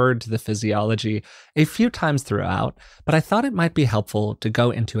referred to the physiology a few times throughout, but I thought it might be helpful to go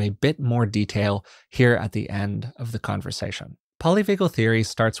into a bit more detail here at the end of the conversation. Polyvagal theory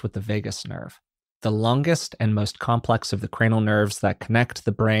starts with the vagus nerve, the longest and most complex of the cranial nerves that connect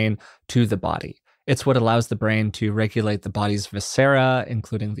the brain to the body. It's what allows the brain to regulate the body's viscera,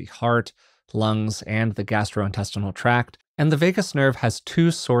 including the heart, lungs, and the gastrointestinal tract. And the vagus nerve has two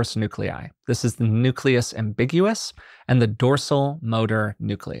source nuclei. This is the nucleus ambiguus and the dorsal motor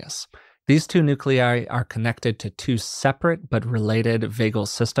nucleus. These two nuclei are connected to two separate but related vagal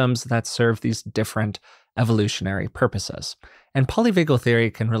systems that serve these different evolutionary purposes. And polyvagal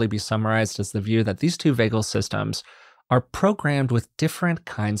theory can really be summarized as the view that these two vagal systems are programmed with different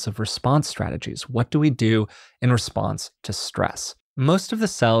kinds of response strategies. What do we do in response to stress? Most of the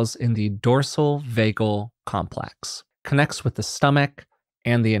cells in the dorsal vagal complex connects with the stomach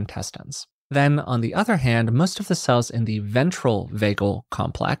and the intestines. Then, on the other hand, most of the cells in the ventral vagal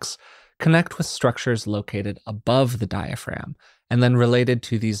complex connect with structures located above the diaphragm. And then related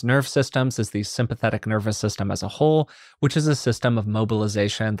to these nerve systems is the sympathetic nervous system as a whole, which is a system of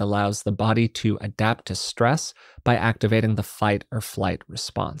mobilization that allows the body to adapt to stress by activating the fight or flight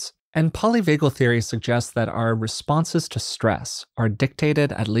response. And polyvagal theory suggests that our responses to stress are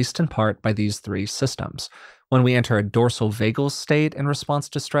dictated, at least in part, by these three systems. When we enter a dorsal vagal state in response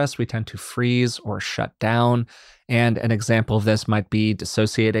to stress, we tend to freeze or shut down. And an example of this might be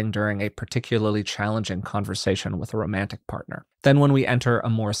dissociating during a particularly challenging conversation with a romantic partner. Then when we enter a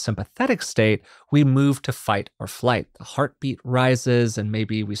more sympathetic state, we move to fight or flight. The heartbeat rises and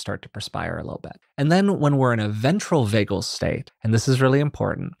maybe we start to perspire a little bit. And then when we're in a ventral vagal state, and this is really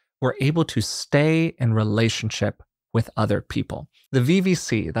important, we're able to stay in relationship with other people. The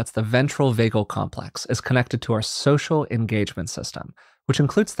VVC, that's the ventral vagal complex, is connected to our social engagement system, which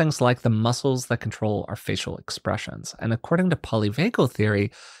includes things like the muscles that control our facial expressions. And according to polyvagal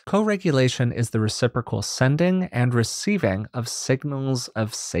theory, co-regulation is the reciprocal sending and receiving of signals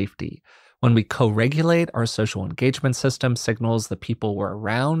of safety. When we co-regulate, our social engagement system signals the people we're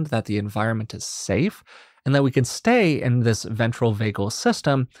around that the environment is safe and that we can stay in this ventral vagal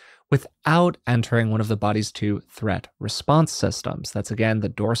system without entering one of the body's two threat response systems. That's again the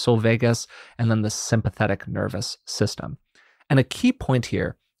dorsal vagus and then the sympathetic nervous system. And a key point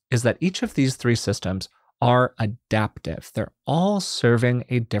here is that each of these three systems are adaptive. They're all serving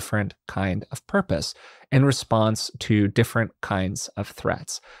a different kind of purpose in response to different kinds of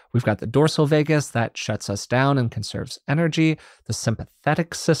threats. We've got the dorsal vagus that shuts us down and conserves energy. The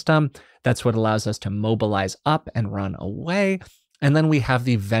sympathetic system, that's what allows us to mobilize up and run away. And then we have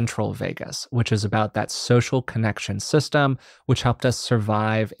the ventral vagus, which is about that social connection system, which helped us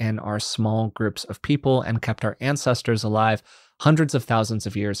survive in our small groups of people and kept our ancestors alive hundreds of thousands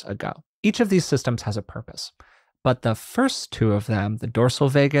of years ago. Each of these systems has a purpose, but the first two of them, the dorsal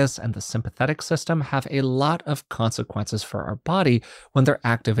vagus and the sympathetic system, have a lot of consequences for our body when they're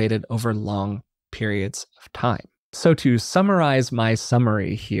activated over long periods of time. So to summarize my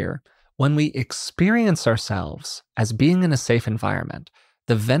summary here, When we experience ourselves as being in a safe environment,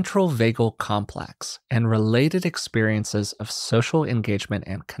 the ventral vagal complex and related experiences of social engagement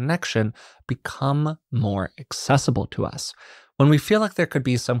and connection become more accessible to us. When we feel like there could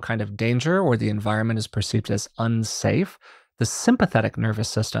be some kind of danger or the environment is perceived as unsafe, the sympathetic nervous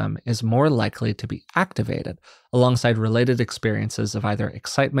system is more likely to be activated alongside related experiences of either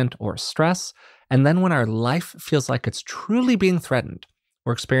excitement or stress. And then when our life feels like it's truly being threatened,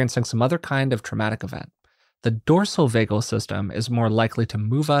 we're experiencing some other kind of traumatic event, the dorsal vagal system is more likely to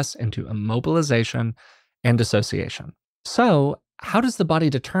move us into immobilization and dissociation. So, how does the body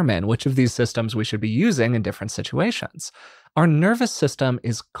determine which of these systems we should be using in different situations? Our nervous system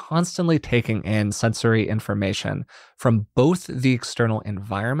is constantly taking in sensory information from both the external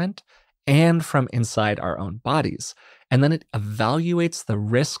environment and from inside our own bodies. And then it evaluates the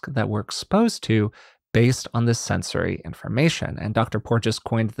risk that we're exposed to based on this sensory information. And Dr. Porges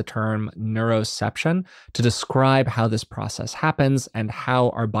coined the term neuroception to describe how this process happens and how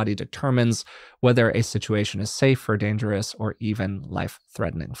our body determines whether a situation is safe or dangerous or even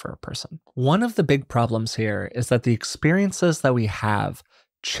life-threatening for a person. One of the big problems here is that the experiences that we have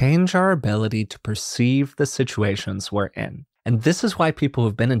change our ability to perceive the situations we're in. And this is why people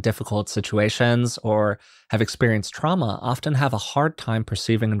who've been in difficult situations or have experienced trauma often have a hard time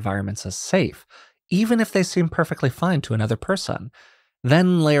perceiving environments as safe, even if they seem perfectly fine to another person.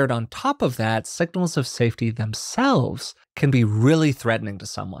 Then layered on top of that, signals of safety themselves can be really threatening to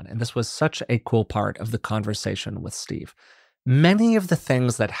someone. And this was such a cool part of the conversation with Steve. Many of the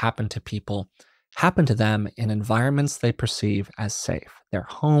things that happen to people happen to them in environments they perceive as safe. Their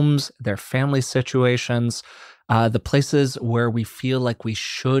homes, their family situations, the places where we feel like we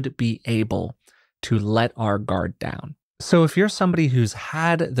should be able to let our guard down. So if you're somebody who's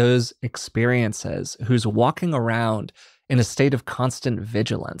had those experiences, who's walking around in a state of constant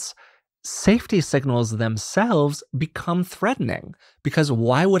vigilance, safety signals themselves become threatening. Because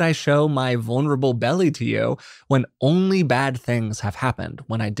why would I show my vulnerable belly to you when only bad things have happened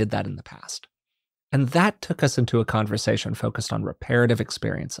when I did that in the past? And that took us into a conversation focused on reparative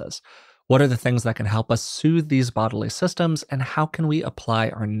experiences. What are the things that can help us soothe these bodily systems, and how can we apply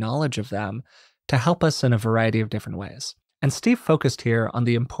our knowledge of them to help us in a variety of different ways? And Steve focused here on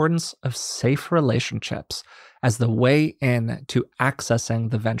the importance of safe relationships as the way in to accessing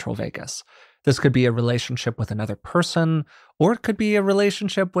the ventral vagus. This could be a relationship with another person, or it could be a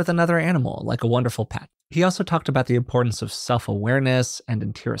relationship with another animal, like a wonderful pet. He also talked about the importance of self-awareness and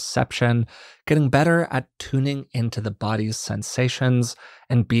interoception, getting better at tuning into the body's sensations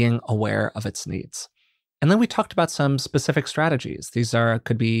and being aware of its needs. And then we talked about some specific strategies. These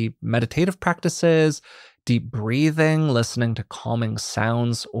could be meditative practices, deep breathing, listening to calming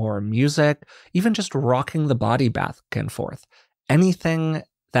sounds or music, even just rocking the body back and forth. Anything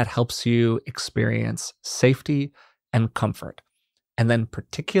that helps you experience safety and comfort. And then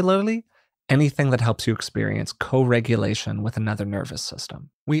particularly, anything that helps you experience co-regulation with another nervous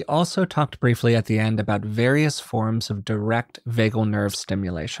system. We also talked briefly at the end about various forms of direct vagal nerve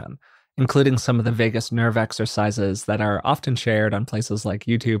stimulation, including some of the vagus nerve exercises that are often shared on places like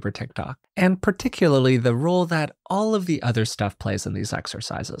YouTube or TikTok, and particularly the role that all of the other stuff plays in these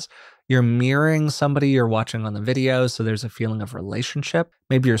exercises. You're mirroring somebody you're watching on the video, so there's a feeling of relationship.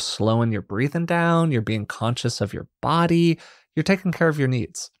 Maybe you're slowing your breathing down, you're being conscious of your body, you're taking care of your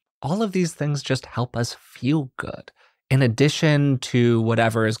needs. All of these things just help us feel good, in addition to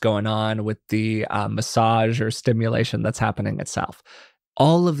whatever is going on with the massage or stimulation that's happening itself.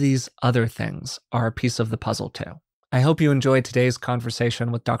 All of these other things are a piece of the puzzle too. I hope you enjoyed today's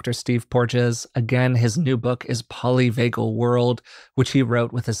conversation with Dr. Steve Porges. Again, his new book is Polyvagal World, which he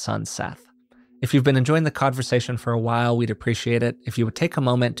wrote with his son, Seth. If you've been enjoying the conversation for a while, we'd appreciate it if you would take a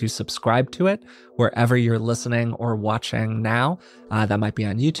moment to subscribe to it wherever you're listening or watching now. That might be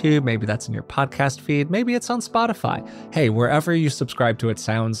on YouTube, maybe that's in your podcast feed, maybe it's on Spotify. Hey, wherever you subscribe to it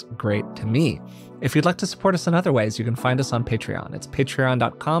sounds great to me. If you'd like to support us in other ways, you can find us on Patreon. It's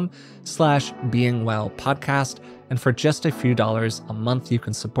patreon.com/beingwellpodcast. And for just a few dollars a month, you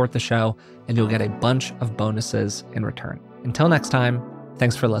can support the show and you'll get a bunch of bonuses in return. Until next time,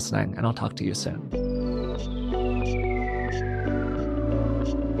 thanks for listening, and I'll talk to you soon.